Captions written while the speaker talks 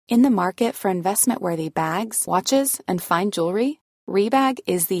In the market for investment-worthy bags, watches, and fine jewelry, Rebag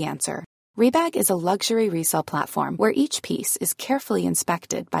is the answer. Rebag is a luxury resale platform where each piece is carefully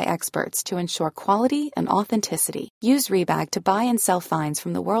inspected by experts to ensure quality and authenticity. Use Rebag to buy and sell finds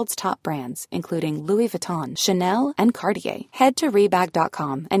from the world's top brands, including Louis Vuitton, Chanel, and Cartier. Head to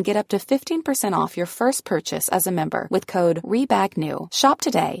Rebag.com and get up to 15% off your first purchase as a member with code REBAGNEW. Shop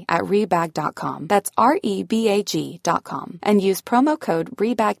today at Rebag.com. That's REBAG.com. And use promo code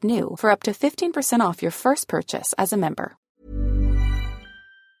REBAGNEW for up to 15% off your first purchase as a member.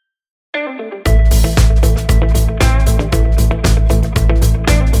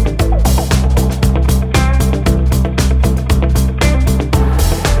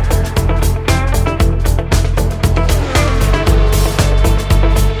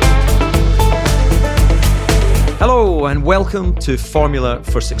 Hello and welcome to Formula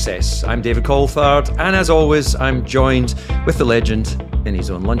for Success. I'm David Coulthard, and as always, I'm joined with the legend in his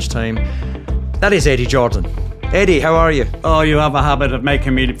own lunchtime. That is Eddie Jordan. Eddie, how are you? Oh, you have a habit of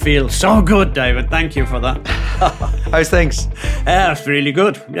making me feel so good, David. Thank you for that. How's things? It's really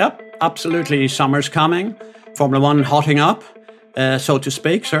good. Yep, absolutely. Summer's coming. Formula One hotting up, so to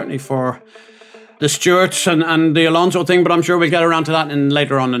speak, certainly for the Stewarts and the Alonso thing, but I'm sure we'll get around to that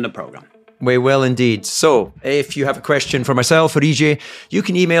later on in the programme. We will indeed. So, if you have a question for myself or EJ, you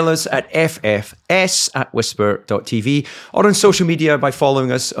can email us at ffs@whisper.tv or on social media by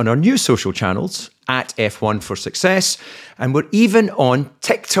following us on our new social channels at F1 for Success. And we're even on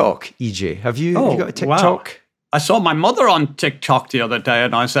TikTok, EJ. Have you got a TikTok? Wow. I saw my mother on TikTok the other day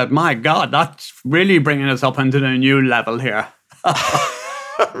and I said, my God, that's really bringing us up into the new level here.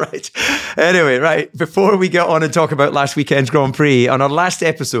 Right. Anyway, right. Before we get on and talk about last weekend's Grand Prix, on our last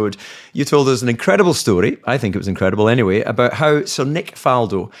episode, you told us an incredible story, I think it was incredible anyway, about how Sir Nick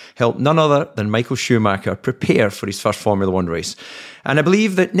Faldo helped none other than Michael Schumacher prepare for his first Formula One race. And I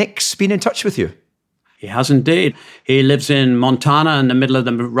believe that Nick's been in touch with you. He has indeed. He lives in Montana in the middle of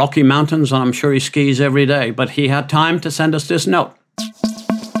the Rocky Mountains, and I'm sure he skis every day. But he had time to send us this note.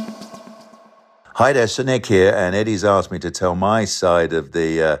 Hi there, Sir Nick here, and Eddie's asked me to tell my side of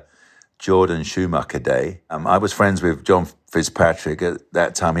the Jordan Schumacher day. I was friends with John Fitzpatrick. At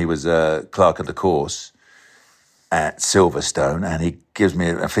that time, he was clerk of the course at Silverstone, and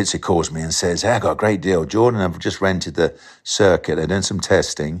Fitzy calls me and says, hey, I got a great deal. Jordan, I've just rented the circuit. They're doing some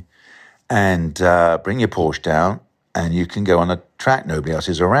testing, and bring your Porsche down, and you can go on a track nobody else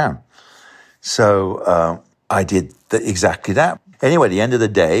is around. So I did exactly that. Anyway, at the end of the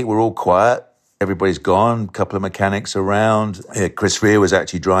day, we're all quiet. Everybody's gone, a couple of mechanics around. Chris Rea was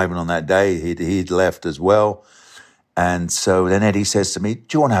actually driving on that day. He'd left as well. And so then Eddie says to me,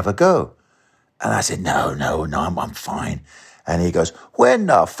 do you want to have a go? And I said, no, I'm fine. And he goes, when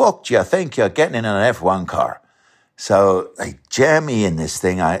the fuck do you think you're getting in an F1 car? So they jam me in this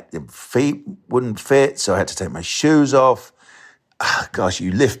thing. The feet wouldn't fit, so I had to take my shoes off. Gosh,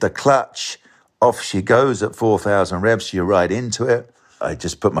 you lift the clutch. Off she goes at 4,000 revs. You're right into it. I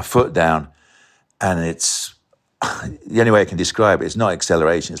just put my foot down. And it's, the only way I can describe it, it's not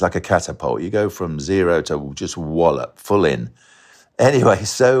acceleration. It's like a catapult. You go from zero to just wallop, full in. Anyway,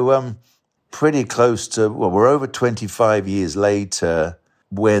 so pretty close to, we're over 25 years later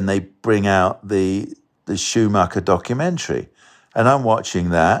when they bring out the Schumacher documentary. And I'm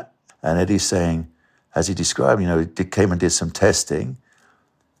watching that, and Eddie's saying, as he described, he came and did some testing.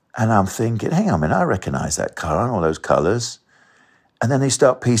 And I'm thinking, hang on a minute, I recognize that car and all those colours. And then they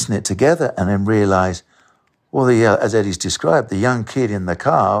start piecing it together and then realise, well, as Eddie's described, the young kid in the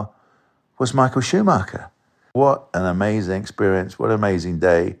car was Michael Schumacher. What an amazing experience, what an amazing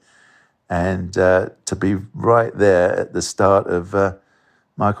day. And to be right there at the start of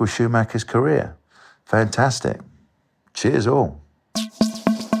Michael Schumacher's career. Fantastic. Cheers all.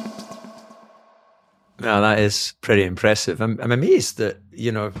 Now, that is pretty impressive. I'm amazed that,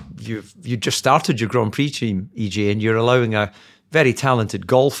 you just started your Grand Prix team, EJ, and you're allowing a very talented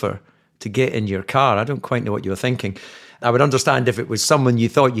golfer to get in your car. I don't quite know what you were thinking. I would understand if it was someone you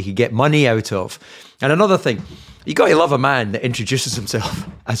thought you could get money out of. And another thing, you got to love a man that introduces himself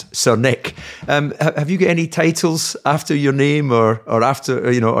as Sir Nick. Have you got any titles after your name or after,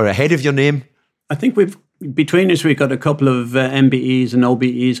 or ahead of your name? I think between us, we've got a couple of MBEs and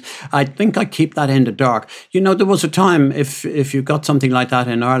OBEs. I think I keep that in the dark. There was a time, if you got something like that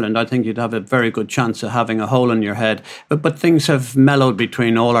in Ireland, I think you'd have a very good chance of having a hole in your head. But things have mellowed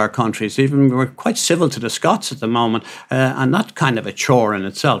between all our countries. Even we're quite civil to the Scots at the moment, and that's kind of a chore in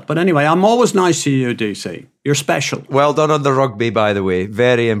itself. But anyway, I'm always nice to you, DC. You're special. Well done on the rugby, by the way.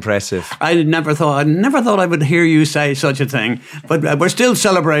 Very impressive. I never thought I would hear you say such a thing. But we're still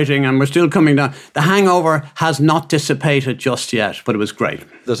celebrating and we're still coming down. The hangover has not dissipated just yet, but it was great.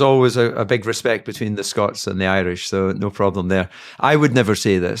 There's always a big respect between the Scots and the Irish, so no problem there. I would never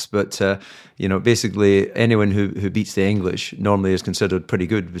say this, but basically anyone who beats the English normally is considered pretty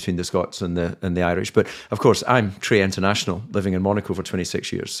good between the Scots and the Irish. But of course, I'm Trey International, living in Monaco for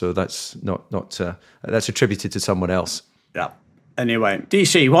 26 years, so that's not that's attributed to someone else. Yeah. Anyway,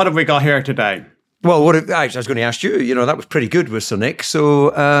 DC, what have we got here today? Well, I was going to ask you, that was pretty good with Sir Nick. So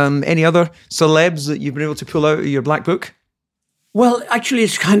any other celebs that you've been able to pull out of your black book? Well, actually,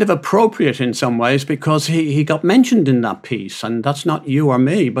 it's kind of appropriate in some ways because he got mentioned in that piece, and that's not you or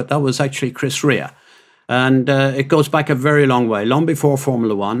me, but that was actually Chris Rea. And it goes back a very long way, long before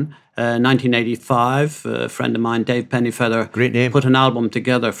Formula One. 1985, a friend of mine, Dave Pennyfeather, great name, put an album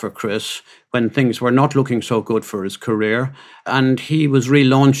together for Chris when things were not looking so good for his career. And he was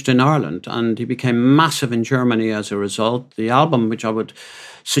relaunched in Ireland, and he became massive in Germany as a result. The album, which I would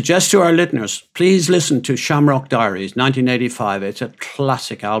suggest to our listeners, please listen to Shamrock Diaries, 1985. It's a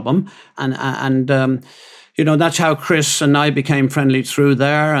classic album. And that's how Chris and I became friendly through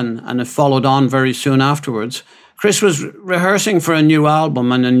there, and it followed on very soon afterwards. Chris was rehearsing for a new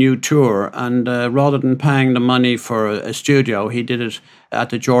album and a new tour, and rather than paying the money for a studio, he did it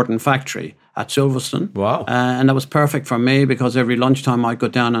at the Jordan factory at Silverstone. Wow. And that was perfect for me because every lunchtime I'd go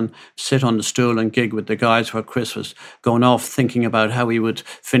down and sit on the stool and gig with the guys while Chris was going off thinking about how he would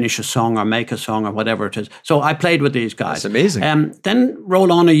finish a song or make a song or whatever it is. So I played with these guys. That's amazing. Then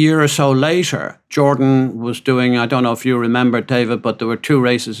roll on a year or so later, Jordan was doing, I don't know if you remember, David, but there were two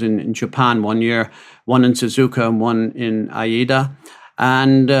races in Japan one year, one in Suzuka and one in Aida.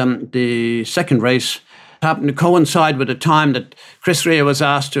 And the second race happened to coincide with the time that Chris Rea was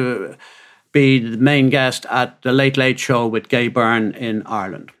asked to be the main guest at the Late Late Show with Gay Byrne in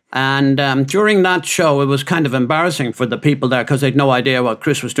Ireland. And during that show, it was kind of embarrassing for the people there because they'd no idea what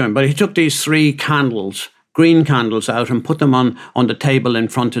Chris was doing. But he took these 3 candles, green candles out, and put them on the table in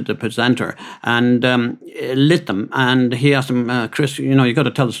front of the presenter and lit them. And he asked him, Chris, you got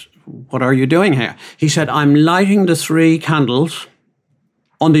to tell us, what are you doing here? He said, I'm lighting the 3 candles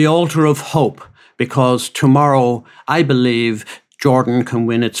on the altar of hope because tomorrow I believe Jordan can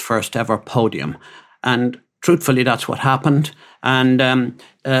win its first ever podium. And truthfully, that's what happened. And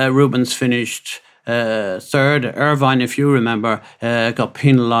Rubens finished third. Irvine, if you remember, got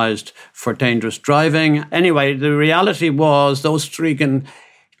penalised for dangerous driving. Anyway, the reality was those 3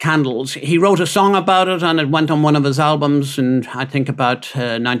 candles, he wrote a song about it and it went on one of his albums in, I think, about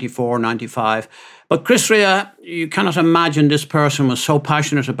 94, 95. But Chris Rea, you cannot imagine this person was so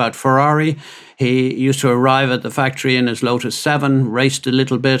passionate about Ferrari. He used to arrive at the factory in his Lotus 7, raced a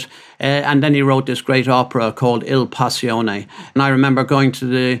little bit, and then he wrote this great opera called Il Passione. And I remember going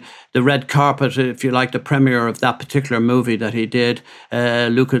to the red carpet, if you like, the premiere of that particular movie that he did.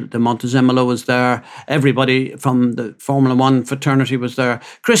 Luca de Montezemolo was there. Everybody from the Formula One fraternity was there.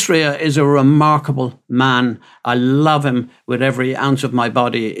 Chris Rea is a remarkable man. I love him with every ounce of my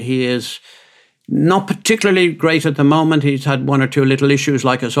body. He is not particularly great at the moment. He's had 1 or 2 little issues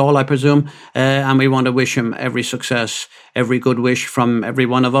like us all, I presume. And we want to wish him every success, every good wish from every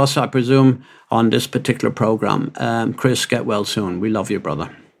one of us, I presume, on this particular programme. Chris, get well soon. We love you,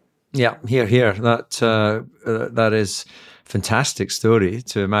 brother. Yeah, here. That is fantastic story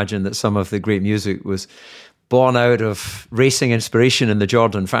to imagine that some of the great music was born out of racing inspiration in the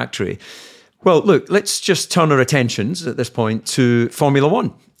Jordan factory. Well, look, let's just turn our attentions at this point to Formula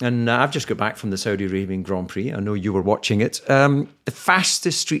One. And I've just got back from the Saudi Arabian Grand Prix. I know you were watching it. The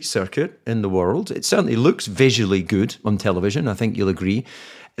fastest street circuit in the world. It certainly looks visually good on television. I think you'll agree.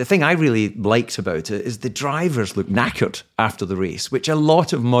 The thing I really liked about it is the drivers look knackered after the race, which a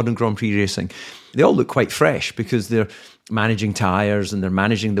lot of modern Grand Prix racing, they all look quite fresh because they're managing tyres and they're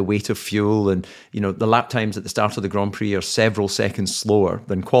managing the weight of fuel. And, the lap times at the start of the Grand Prix are several seconds slower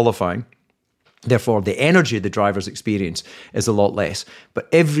than qualifying. Therefore, the energy the drivers experience is a lot less. But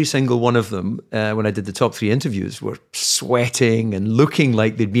every single one of them, when I did the top 3 interviews, were sweating and looking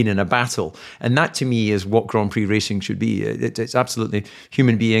like they'd been in a battle. And that, to me, is what Grand Prix racing should be. It's absolutely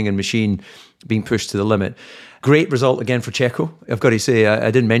human being and machine being pushed to the limit. Great result again for Checo. I've got to say, I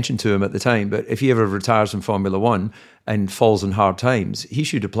didn't mention to him at the time, but if he ever retires in Formula One and falls in hard times, he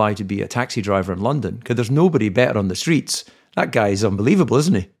should apply to be a taxi driver in London because there's nobody better on the streets. That guy is unbelievable,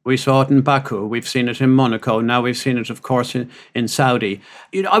 isn't he? We saw it in Baku. We've seen it in Monaco. Now we've seen it, of course, in Saudi.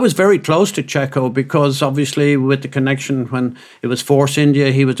 I was very close to Checo because, obviously, with the connection when it was Force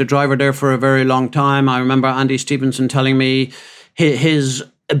India, he was the driver there for a very long time. I remember Andy Stevenson telling me his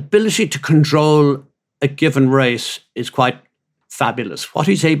ability to control a given race is quite fabulous. What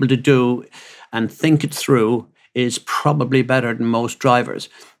he's able to do and think it through is probably better than most drivers.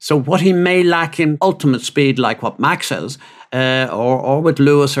 So what he may lack in ultimate speed, like what Max has, or with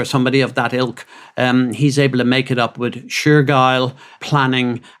Lewis or somebody of that ilk, he's able to make it up with sheer guile,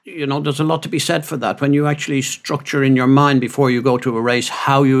 planning. You know, there's a lot to be said for that. When you actually structure in your mind before you go to a race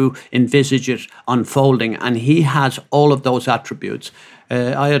how you envisage it unfolding, and he has all of those attributes.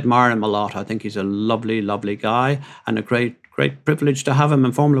 I admire him a lot. I think he's a lovely, lovely guy, and a great privilege to have him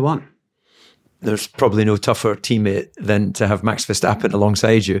in Formula One. There's probably no tougher teammate than to have Max Verstappen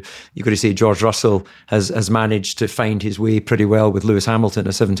alongside you. You've got to say George Russell has managed to find his way pretty well with Lewis Hamilton,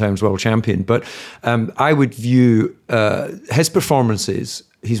 a 7 times world champion. But I would view his performances.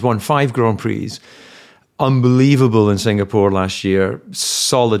 He's won 5 Grand Prix. Unbelievable in Singapore last year.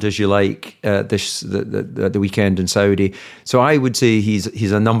 Solid as you like the weekend in Saudi. So I would say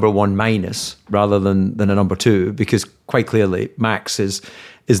he's a number 1 minus rather than a number 2, because quite clearly Max is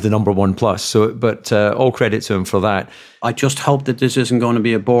the number 1 plus. So, but all credit to him for that. I just hope that this isn't going to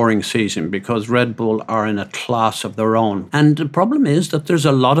be a boring season, because Red Bull are in a class of their own. And the problem is that there's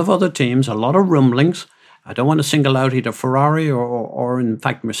a lot of other teams, a lot of rumblings. I don't want to single out either Ferrari or in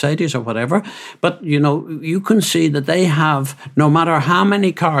fact Mercedes or whatever, but you know, you can see that they have, no matter how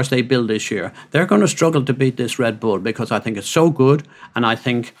many cars they build this year, they're going to struggle to beat this Red Bull, because I think it's so good, and I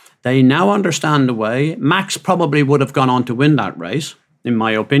think they now understand the way. Max probably would have gone on to win that race, in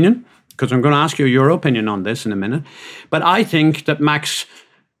my opinion, because I'm going to ask you your opinion on this in a minute. But I think that Max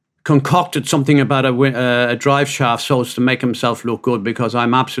concocted something about a drive shaft so as to make himself look good, because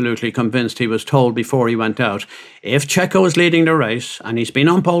I'm absolutely convinced he was told before he went out, if Checo is leading the race and he's been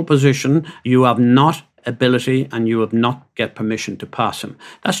on pole position, you have not ability and you have not get permission to pass him.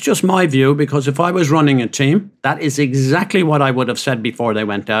 That's just my view, because if I was running a team, that is exactly what I would have said before they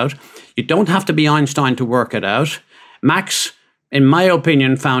went out. You don't have to be Einstein to work it out. Max, in my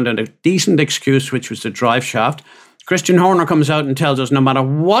opinion, found a decent excuse, which was the drive shaft. Christian Horner comes out and tells us no matter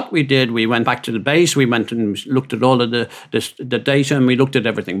what we did, we went back to the base, we went and looked at all of the data, and we looked at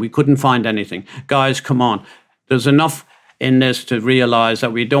everything. We couldn't find anything. Guys, come on. There's enough in this to realise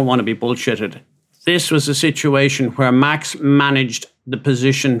that we don't want to be bullshitted. This was a situation where Max managed the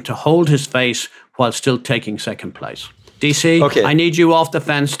position to hold his face while still taking second place. DC, okay. I need you off the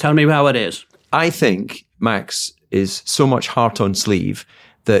fence. Tell me how it is. I think Max is so much heart on sleeve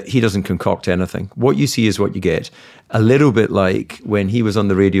that he doesn't concoct anything. What you see is what you get. A little bit like when he was on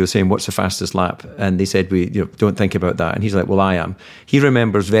the radio saying, what's the fastest lap? And they said, don't think about that. And he's like, well, I am. He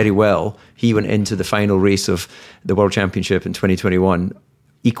remembers very well, he went into the final race of the World Championship in 2021,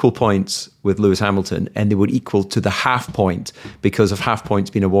 equal points with Lewis Hamilton, and they were equal to the half point because of half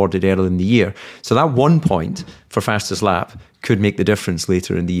points being awarded early in the year. So that 1 point for fastest lap could make the difference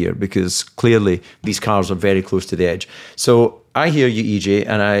later in the year, because clearly these cars are very close to the edge. So I hear you, EJ,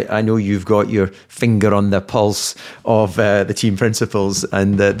 and I know you've got your finger on the pulse of the team principals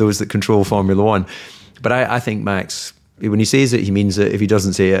and those that control Formula One. But I think Max, when he says it, he means it. If he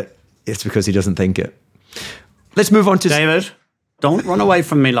doesn't say it, it's because he doesn't think it. Let's move on to... David, don't run away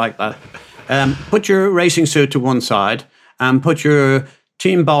from me like that. Put your racing suit to one side and put your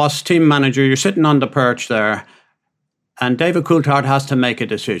team boss, team manager, you're sitting on the perch there, and David Coulthard has to make a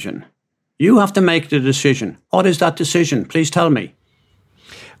decision. You have to make the decision. What is that decision? Please tell me.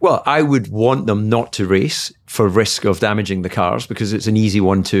 Well, I would want them not to race for risk of damaging the cars, because it's an easy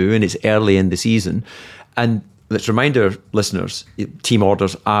 1-2 and it's early in the season. And let's remind our listeners, team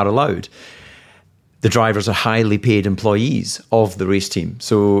orders are allowed. The drivers are highly paid employees of the race team.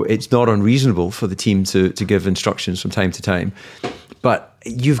 So it's not unreasonable for the team to give instructions from time to time. But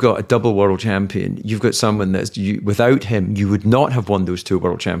you've got a double world champion. You've got someone without him, you would not have won those 2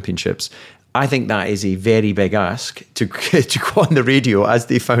 world championships. I think that is a very big ask to go on the radio, as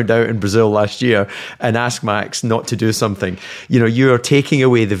they found out in Brazil last year, and ask Max not to do something. You know, you are taking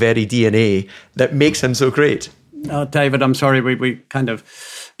away the very DNA that makes him so great. Oh, David, I'm sorry. We kind of...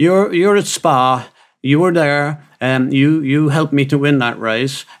 You're at Spa. You were there. You helped me to win that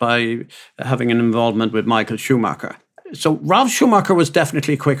race by having an involvement with Michael Schumacher. So Ralf Schumacher was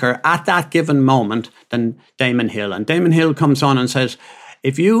definitely quicker at that given moment than Damon Hill. And Damon Hill comes on and says,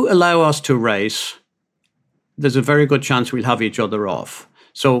 if you allow us to race, there's a very good chance we'll have each other off.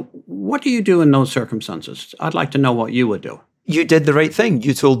 So what do you do in those circumstances? I'd like to know what you would do. You did the right thing.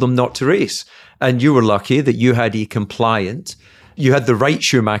 You told them not to race. And you were lucky that you had a compliant... You had the right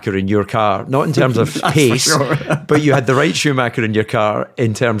Schumacher in your car, not in terms of pace, sure. But you had the right Schumacher in your car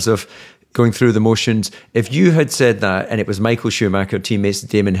in terms of going through the motions. If you had said that and it was Michael Schumacher, teammates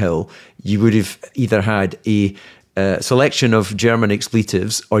Damon Hill, you would have either had a selection of German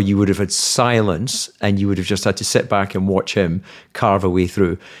expletives, or you would have had silence and you would have just had to sit back and watch him carve a way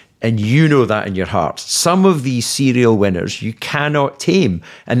through. And you know that in your heart. Some of these serial winners you cannot tame,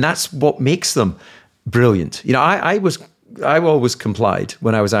 and that's what makes them brilliant. You know, I always complied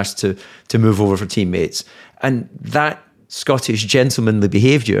when I was asked to move over for teammates, and that Scottish gentlemanly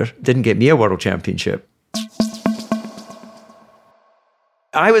behaviour didn't get me a world championship.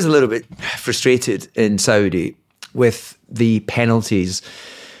 I was a little bit frustrated in Saudi with the penalties.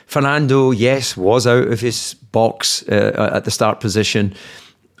 Fernando, yes, was out of his box at the start position.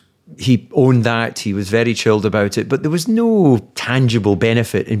 He owned that. He was very chilled about it. But there was no tangible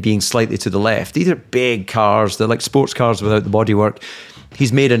benefit in being slightly to the left. These are big cars. They're like sports cars without the bodywork.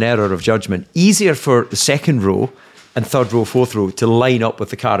 He's made an error of judgment. Easier for the second row and third row, fourth row to line up with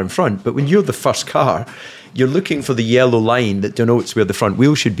the car in front. But when you're the first car, you're looking for the yellow line that denotes where the front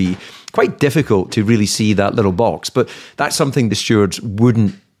wheel should be. Quite difficult to really see that little box. But that's something the stewards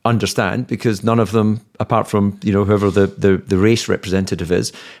wouldn't understand, because none of them, apart from, you know, whoever the race representative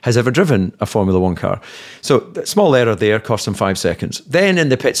is, has ever driven a Formula One car. So a small error there cost them 5 seconds. Then in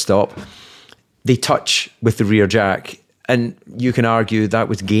the pit stop, they touch with the rear jack, and you can argue that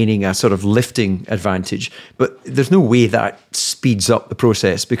was gaining a sort of lifting advantage, but there's no way that speeds up the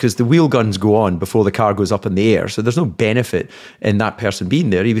process, because the wheel guns go on before the car goes up in the air. So there's no benefit in that person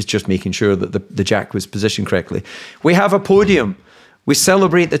being there. He was just making sure that the jack was positioned correctly. We have a podium. We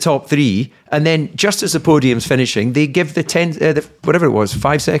celebrate the top three, and then just as the podium's finishing, they give the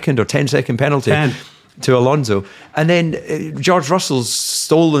 5 second or 10 second penalty to Alonso. And then George Russell's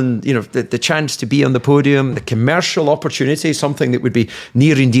stolen, you know, the chance to be on the podium, the commercial opportunity, something that would be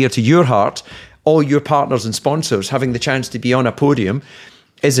near and dear to your heart. All your partners and sponsors having the chance to be on a podium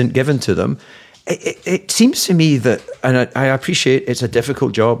isn't given to them. It seems to me that, and I appreciate it's a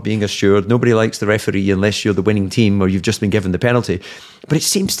difficult job being a steward. Nobody likes the referee unless you're the winning team or you've just been given the penalty. But it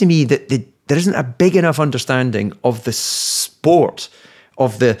seems to me that there isn't a big enough understanding of the sport,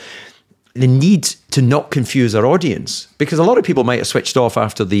 of the need to not confuse our audience. Because a lot of people might have switched off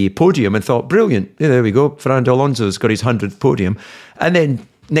after the podium and thought, brilliant, yeah, there we go, Fernando Alonso's got his 100th podium. And then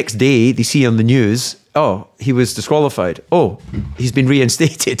next day they see on the news, oh, he was disqualified. Oh, he's been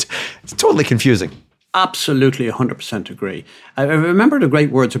reinstated. It's totally confusing. Absolutely, 100% agree. I remember the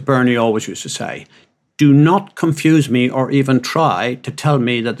great words that Bernie always used to say: do not confuse me or even try to tell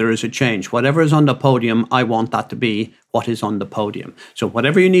me that there is a change. Whatever is on the podium, I want that to be what is on the podium. So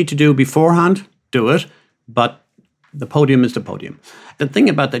whatever you need to do beforehand, do it, but the podium is the podium. The thing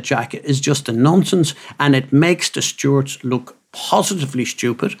about the jacket is just a nonsense, and it makes the stewards look positively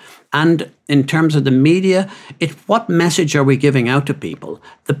stupid. And in terms of the media, what message are we giving out to people?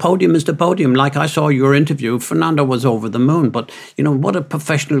 The podium is the podium. Like I saw your interview, Fernando was over the moon, but you know, what a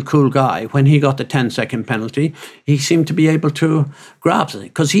professional, cool guy. When he got the 10-second penalty, he seemed to be able to grasp it,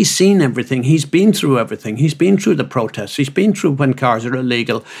 because he's seen everything. He's been through everything. He's been through the protests. He's been through when cars are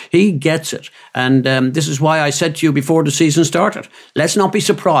illegal. He gets it. And this is why I said to you before the season started, let's not be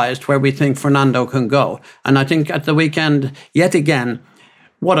surprised where we think Fernando can go. And I think at the weekend, yet again,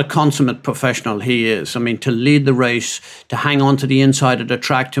 what a consummate professional he is. I mean, to lead the race, to hang on to the inside of the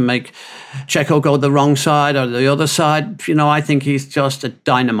track, to make Checo go the wrong side or the other side. You know, I think he's just a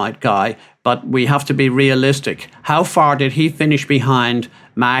dynamite guy, but we have to be realistic. How far did he finish behind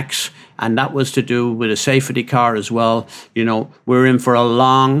Max? And that was to do with a safety car as well. You know, we're in for a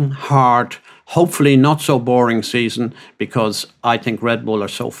long, hard, hopefully not so boring season, because I think Red Bull are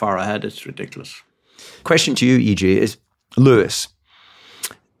so far ahead, it's ridiculous. Question to you, EJ, is Lewis.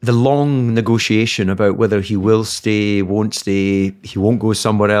 The long negotiation about whether he will stay, won't stay, he won't go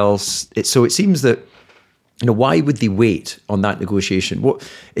somewhere else. So it seems that, you know, why would they wait on that negotiation?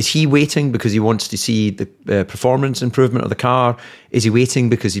 What is he waiting because he wants to see the performance improvement of the car? Is he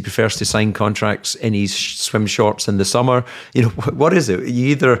waiting because he prefers to sign contracts in his swim shorts in the summer? You know, what is it?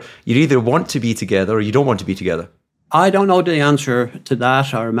 You either want to be together or you don't want to be together. I don't know the answer to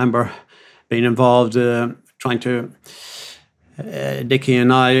that. I remember being involved trying to. Dickie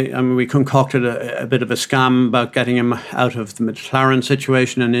and I mean, we concocted a bit of a scam about getting him out of the McLaren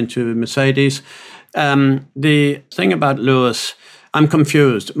situation and into Mercedes. The thing about Lewis, I'm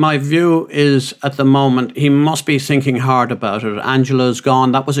confused. My view is, at the moment, he must be thinking hard about it. Angela's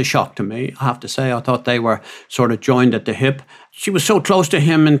gone. That was a shock to me, I have to say. I thought they were sort of joined at the hip. She was so close to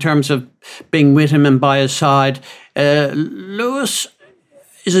him in terms of being with him and by his side. Lewis,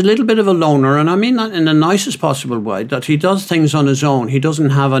 is a little bit of a loner, and I mean that in the nicest possible way, that he does things on his own. He doesn't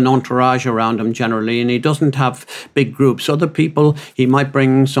have an entourage around him generally, and he doesn't have big groups. Other people, he might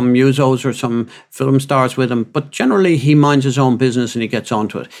bring some musos or some film stars with him, but generally he minds his own business and he gets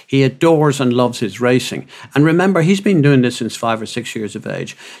onto it. He adores and loves his racing. And remember, he's been doing this since 5 or 6 years of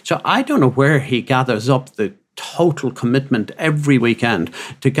age. So I don't know where he gathers up the total commitment every weekend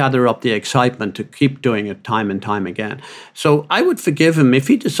to gather up the excitement to keep doing it time and time again. So I would forgive him if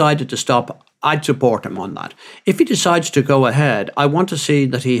he decided to stop. I'd support him on that. If he decides to go ahead, I want to see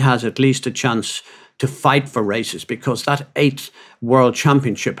that he has at least a chance to fight for races, because that 8th World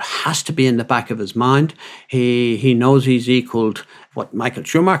Championship has to be in the back of his mind. He knows he's equaled what Michael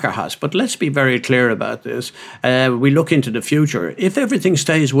Schumacher has. But let's be very clear about this. We look into the future. If everything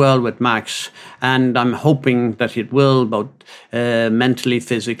stays well with Max, and I'm hoping that it will, both mentally,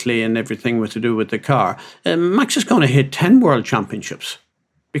 physically, and everything with to do with the car, Max is going to hit 10 World Championships.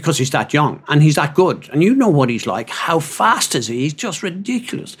 Because he's that young and he's that good. And you know what he's like. How fast is he? He's just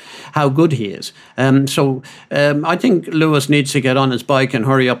ridiculous how good he is. So I think Lewis needs to get on his bike and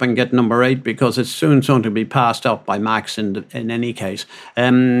hurry up and get number 8, because it's soon going to be passed up by Max in any case.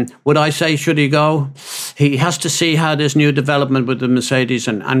 Would I say, should he go? He has to see how this new development with the Mercedes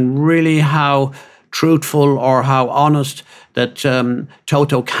and really how truthful or how honest that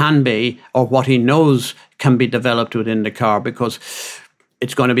Toto can be, or what he knows can be developed within the car, because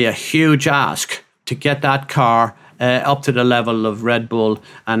it's going to be a huge ask to get that car up to the level of Red Bull.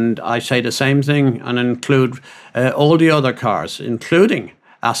 And I say the same thing and include all the other cars, including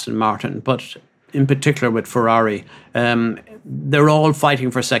Aston Martin, but in particular with Ferrari. They're all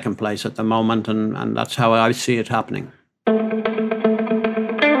fighting for second place at the moment, and that's how I see it happening.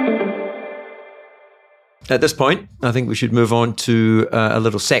 At this point, I think we should move on to a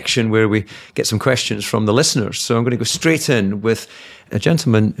little section where we get some questions from the listeners. So I'm going to go straight in with a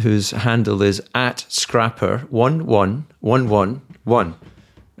gentleman whose handle is @Scrapper11111.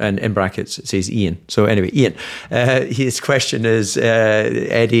 And in brackets, it says Ian. So anyway, Ian, his question is,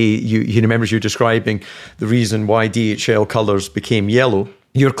 Eddie, he remembers you describing the reason why DHL colours became yellow.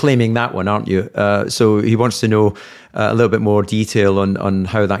 You're claiming that one, aren't you? So he wants to know a little bit more detail on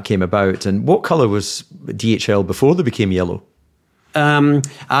how that came about. And what colour was DHL before they became yellow?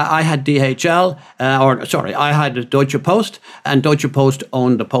 I had DHL, I had Deutsche Post, and Deutsche Post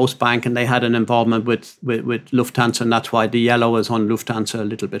owned the Post Bank, and they had an involvement with Lufthansa, and that's why the yellow is on Lufthansa a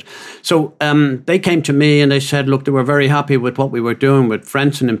little bit. So they came to me and they said, look, they were very happy with what we were doing with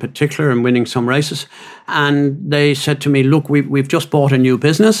Frentzen in particular and winning some races. And they said to me, look, we've just bought a new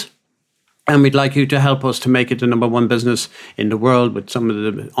business, and we'd like you to help us to make it the number 1 business in the world with some of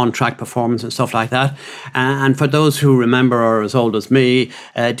the on-track performance and stuff like that. And for those who remember or are as old as me,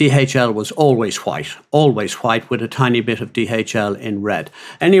 DHL was always white with a tiny bit of DHL in red.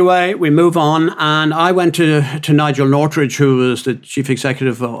 Anyway, we move on, and I went to Nigel Northridge, who was the chief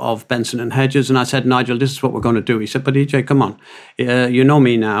executive of Benson and Hedges, and I said, Nigel, this is what we're going to do. He said, but EJ, come on, you know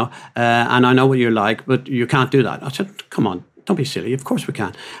me now, and I know what you're like, but you can't do that. I said, come on. Don't be silly. Of course we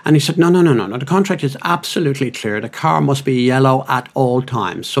can. And he said, no. The contract is absolutely clear. The car must be yellow at all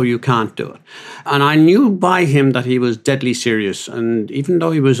times, so you can't do it. And I knew by him that he was deadly serious. And even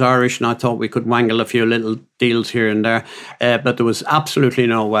though he was Irish, and I thought we could wangle a few little deals here and there, but there was absolutely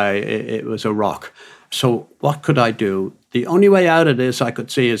no way. It was a rock. So what could I do? The only way out of this I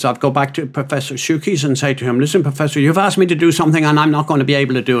could see is I'd go back to Professor Shukis and say to him, listen, Professor, you've asked me to do something and I'm not going to be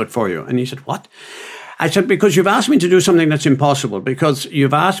able to do it for you. And he said, what? I said, because you've asked me to do something that's impossible, because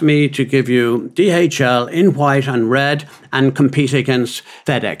you've asked me to give you DHL in white and red and compete against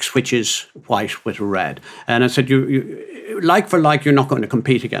FedEx, which is white with red. And I said, you like for like, you're not going to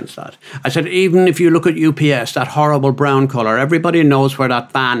compete against that. I said, even if you look at UPS, that horrible brown colour, everybody knows where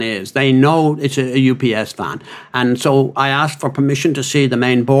that van is. They know it's a UPS van. And so I asked for permission to see the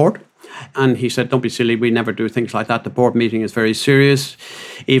main board. And he said, don't be silly, we never do things like that. The board meeting is very serious,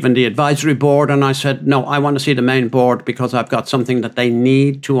 even the advisory board. And I said, no, I want to see the main board because I've got something that they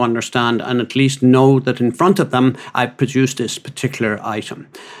need to understand and at least know that in front of them, I've produced this particular item.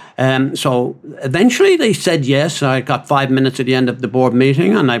 So eventually they said yes. I got 5 minutes at the end of the board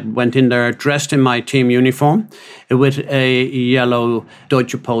meeting and I went in there dressed in my team uniform with a yellow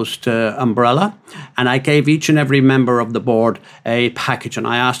Deutsche Post umbrella. And I gave each and every member of the board a package and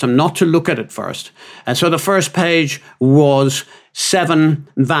I asked them not to look at it first. And so the first page was 7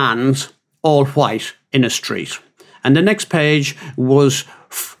 vans, all white, in a street. And the next page was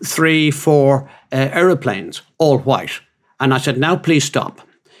 3-4 aeroplanes, all white. And I said, now please stop.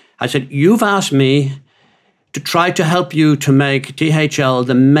 I said, you've asked me to try to help you to make DHL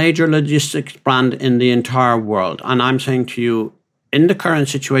the major logistics brand in the entire world. And I'm saying to you, in the current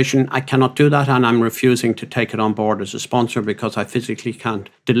situation, I cannot do that, and I'm refusing to take it on board as a sponsor because I physically can't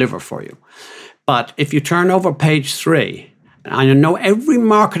deliver for you. But if you turn over page 3, I know every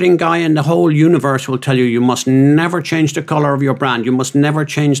marketing guy in the whole universe will tell you you must never change the color of your brand. You must never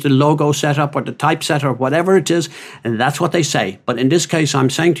change the logo setup or the typeset or whatever it is. And that's what they say. But in this case,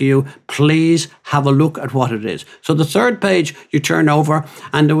 I'm saying to you, please have a look at what it is. So the 3rd page you turn over,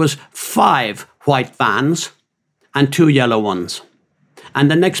 and there was 5 white vans and 2 yellow ones.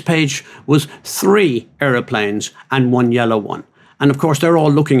 And the next page was 3 aeroplanes and 1 yellow one. And of course, they're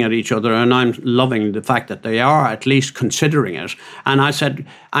all looking at each other, and I'm loving the fact that they are at least considering it. And I said,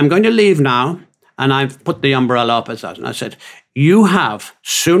 I'm going to leave now. And I've put the umbrella up as that. And I said, you have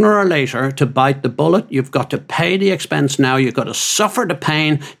sooner or later to bite the bullet. You've got to pay the expense now. You've got to suffer the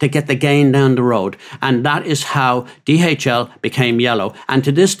pain to get the gain down the road. And that is how DHL became yellow. And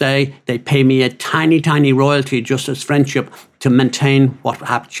to this day, they pay me a tiny, tiny royalty just as friendship to maintain what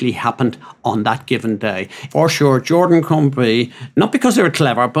actually happened on that given day. For sure, Jordan Company, not because they were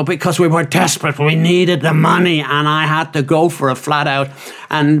clever, but because we were desperate. We needed the money, and I had to go for it flat out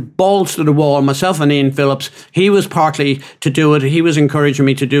and balls to the wall. Myself and Ian Phillips, he was partly to do it. He was encouraging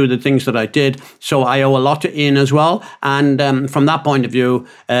me to do the things that I did. So I owe a lot to Ian as well. And from that point of view,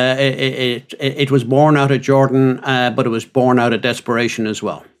 it was born out of Jordan, but it was born out of desperation as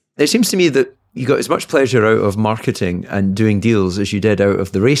well. It seems to me that you got as much pleasure out of marketing and doing deals as you did out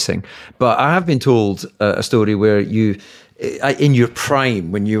of the racing. But I have been told a story where you, in your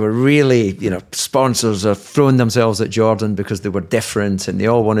prime, when you were really, sponsors are throwing themselves at Jordan because they were different and they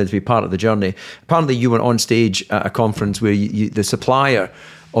all wanted to be part of the journey. Apparently you went on stage at a conference where the supplier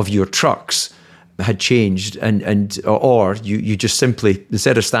of your trucks had changed or you just simply,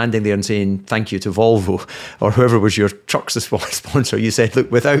 instead of standing there and saying thank you to Volvo or whoever was your trucks sponsor, you said,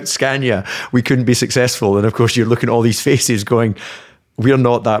 look, without Scania we couldn't be successful. And of course you're looking at all these faces going, we're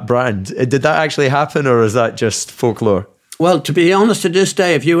not that brand. Did that actually happen, or is that just folklore? Well, to be honest, to this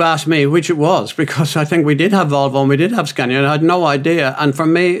day, if you ask me which it was, because I think we did have Volvo and we did have Scania, and I had no idea. And for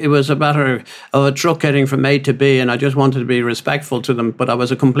me, it was a matter of a truck getting from A to B, and I just wanted to be respectful to them, but I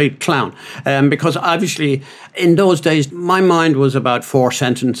was a complete clown. Because obviously, in those days, my mind was about 4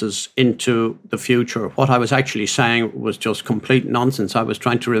 sentences into the future. What I was actually saying was just complete nonsense. I was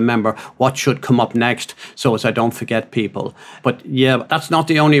trying to remember what should come up next so as I don't forget people. But yeah, that's not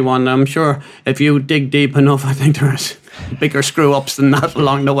the only one. I'm sure if you dig deep enough, I think there's bigger screw-ups than that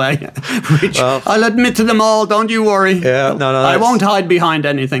along the way, which I'll admit to them all, don't you worry. Yeah, no, I won't hide behind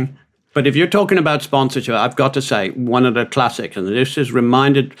anything. But if you're talking about sponsorship, I've got to say, one of the classics, and this is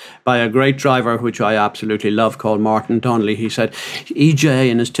reminded by a great driver, which I absolutely love, called Martin Donnelly. He said, EJ,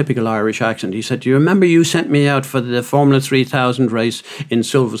 in his typical Irish accent, he said, do you remember you sent me out for the Formula 3000 race in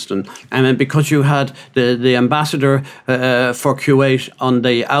Silverstone? And then because you had the ambassador for Kuwait on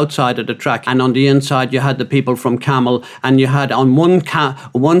the outside of the track, and on the inside you had the people from Camel, and you had on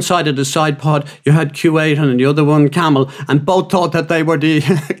one side of the side pod, you had Kuwait, and on the other one Camel, and both thought that they were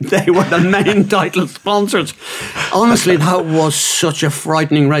the main title sponsors. Honestly, that was such a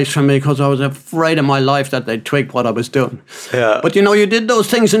frightening race for me because I was afraid of my life that they'd twig what I was doing. Yeah. But you did those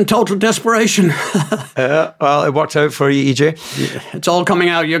things in total desperation. Yeah, well, it worked out for you, EJ. It's all coming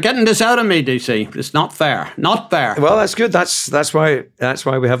out. You're getting this out of me, DC. It's not fair. Not fair. Well, that's good. That's why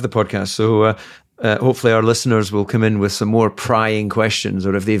we have the podcast. So hopefully our listeners will come in with some more prying questions,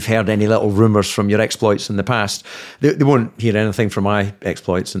 or if they've heard any little rumours from your exploits in the past. They won't hear anything from my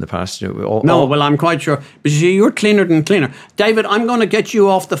exploits in the past. Well, I'm quite sure. But you see, you're cleaner than cleaner. David, I'm going to get you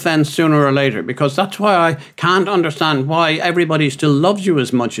off the fence sooner or later, because that's why I can't understand why everybody still loves you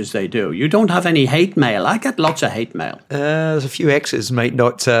as much as they do. You don't have any hate mail. I get lots of hate mail. There's a few exes might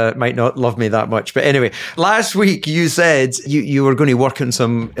not love me that much. But anyway, last week you said you were going to work on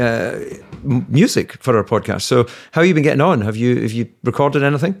some music for our podcast. So how have you been getting on? Have you recorded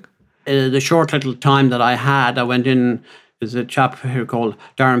anything? The short little time that I had, I went in. There's a chap here called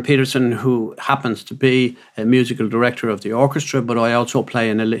Darren Peterson who happens to be a musical director of the orchestra, but I also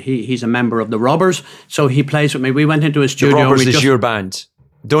play he's a member of the Robbers, so he plays with me. We went into a studio. The Robbers is your band.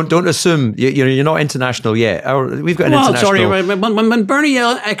 Don't assume you're not international yet. We've got an international. Sorry, when Bernie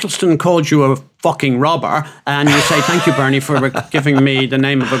Eccleston called you a fucking robber, and you say thank you, Bernie, for giving me the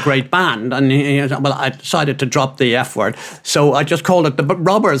name of a great band, and I decided to drop the F word, so I just called it the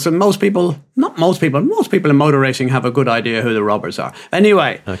Robbers. And most people in motor racing have a good idea who the Robbers are.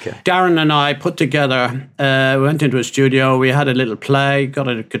 Anyway, okay. Darren and I put together, went into a studio. We had a little play, got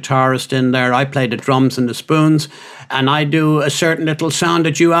a guitarist in there. I played the drums and the spoons, and I do a certain little sound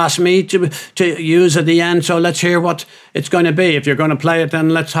that you asked me to use at the end. So let's hear what it's going to be. If you're going to play it, then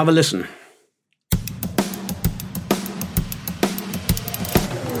let's have a listen.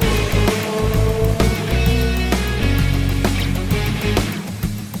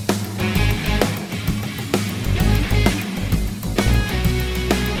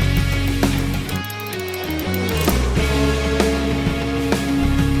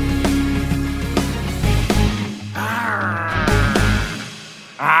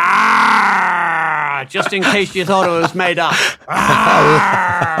 just in case you thought it was made up.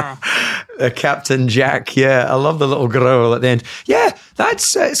 Captain Jack, yeah, I love the little growl at the end. Yeah,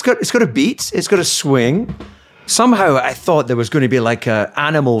 that's it's got a beat, it's got a swing. Somehow I thought there was going to be like a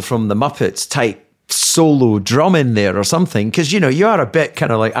Animal from the Muppets type solo drum in there or something, because you are a bit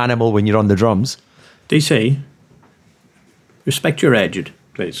kind of like Animal when you're on the drums. DC, respect your age,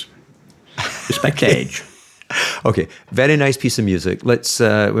 please. Respect the age. Okay, very nice piece of music. Let's see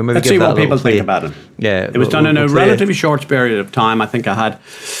what people think about it. Yeah, it was done in a relatively short period of time. I think I had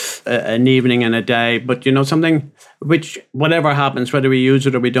an evening and a day, but something which, whatever happens, whether we use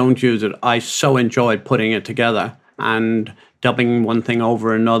it or we don't use it, I so enjoyed putting it together and dubbing one thing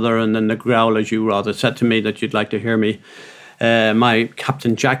over another, and then the growl, as you rather said to me that you'd like to hear me, my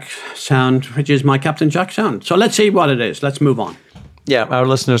Captain Jack sound, which is my Captain Jack sound. So let's see what it is. Let's move on. Yeah, our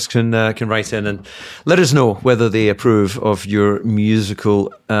listeners can write in and let us know whether they approve of your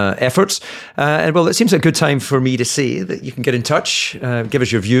musical efforts. And well, it seems a good time for me to say that you can get in touch, give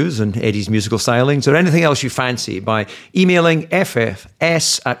us your views on Eddie's musical stylings or anything else you fancy by emailing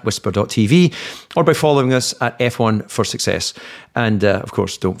ffs@whisper.tv or by following us at F1 for Success. And of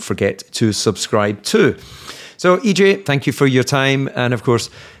course, don't forget to subscribe too. So, EJ, thank you for your time. And of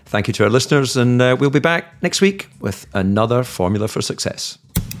course, thank you to our listeners. And we'll be back next week with another Formula for Success.